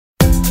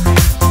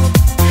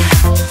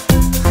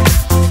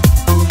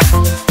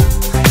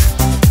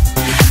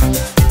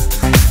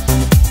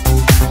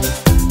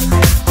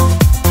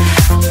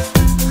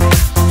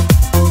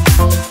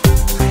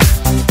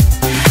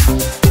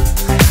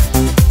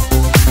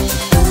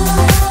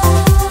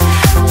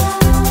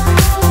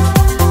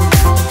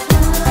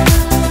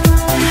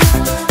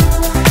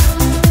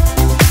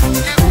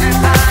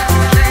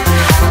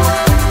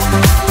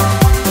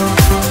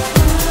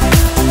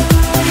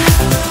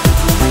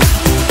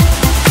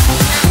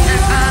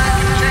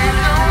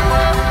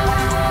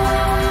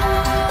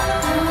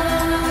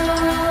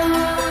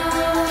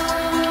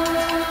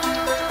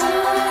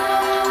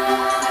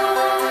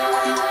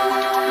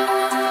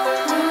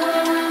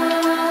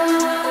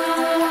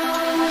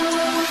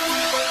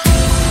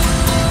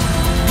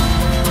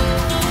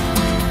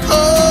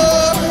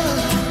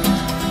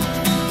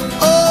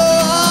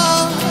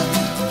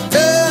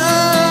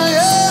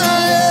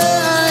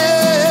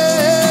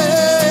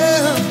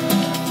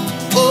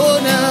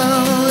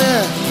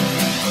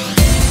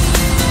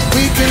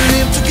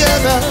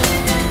love.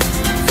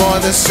 For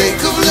the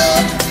sake of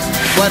love,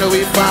 what are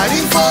we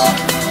fighting for?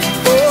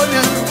 Oh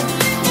no,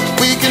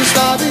 we can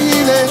start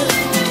healing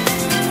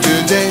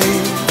today.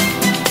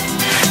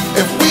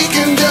 If we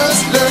can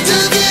just learn to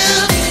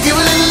give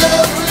a little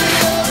love,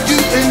 you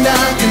and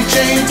I can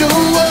change the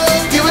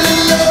world. Give a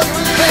little love,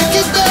 make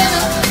it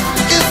better.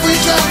 If we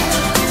try,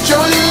 show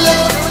a little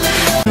love.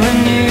 A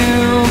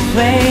new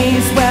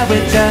place where we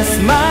just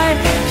might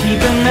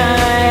keep an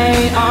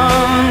eye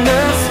on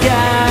the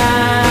sky.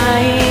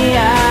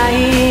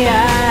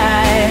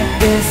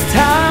 This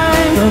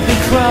time we'll be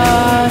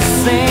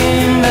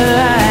crossing the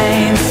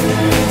lines.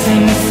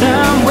 Take me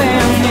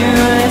somewhere new,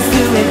 let's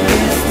do it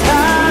this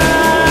time.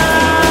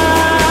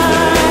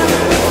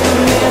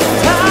 This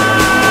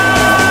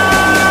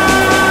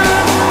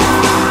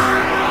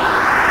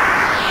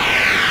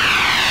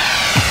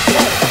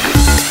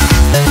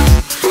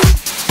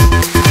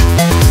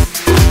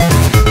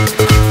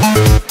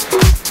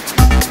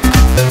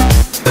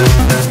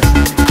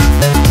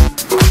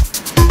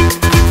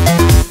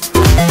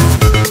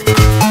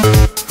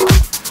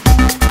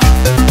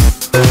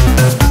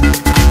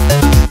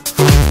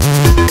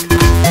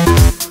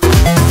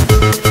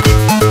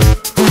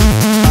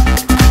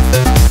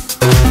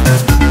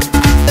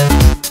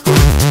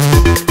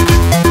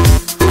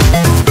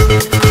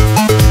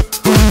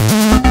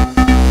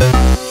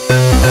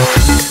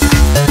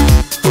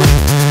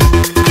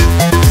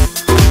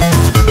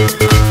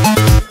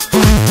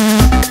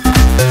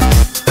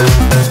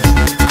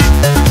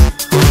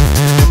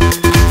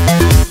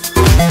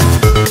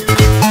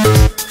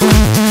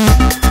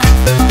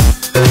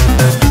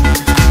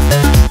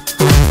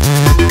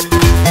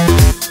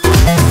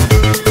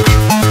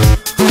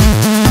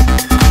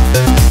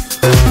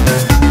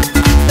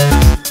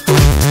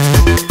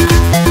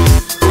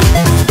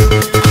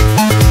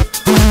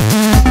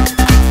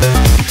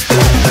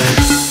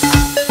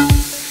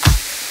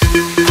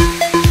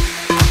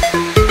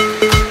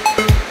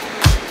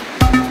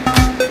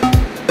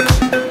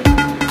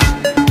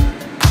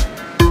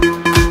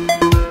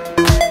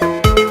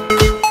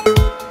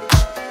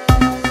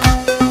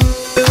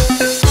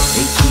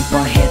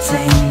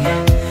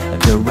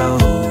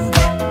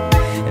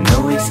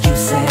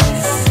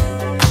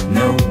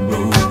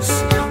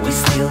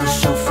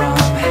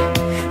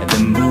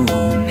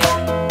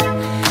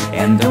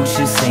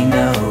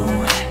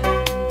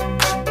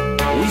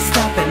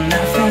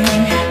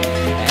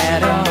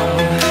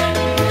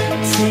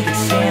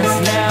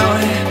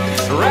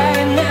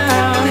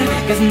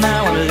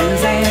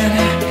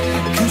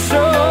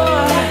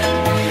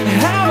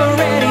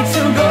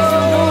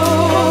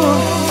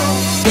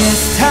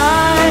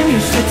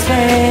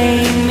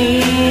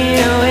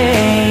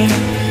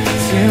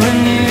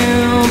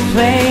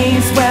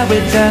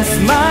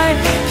just might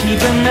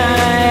keep an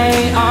eye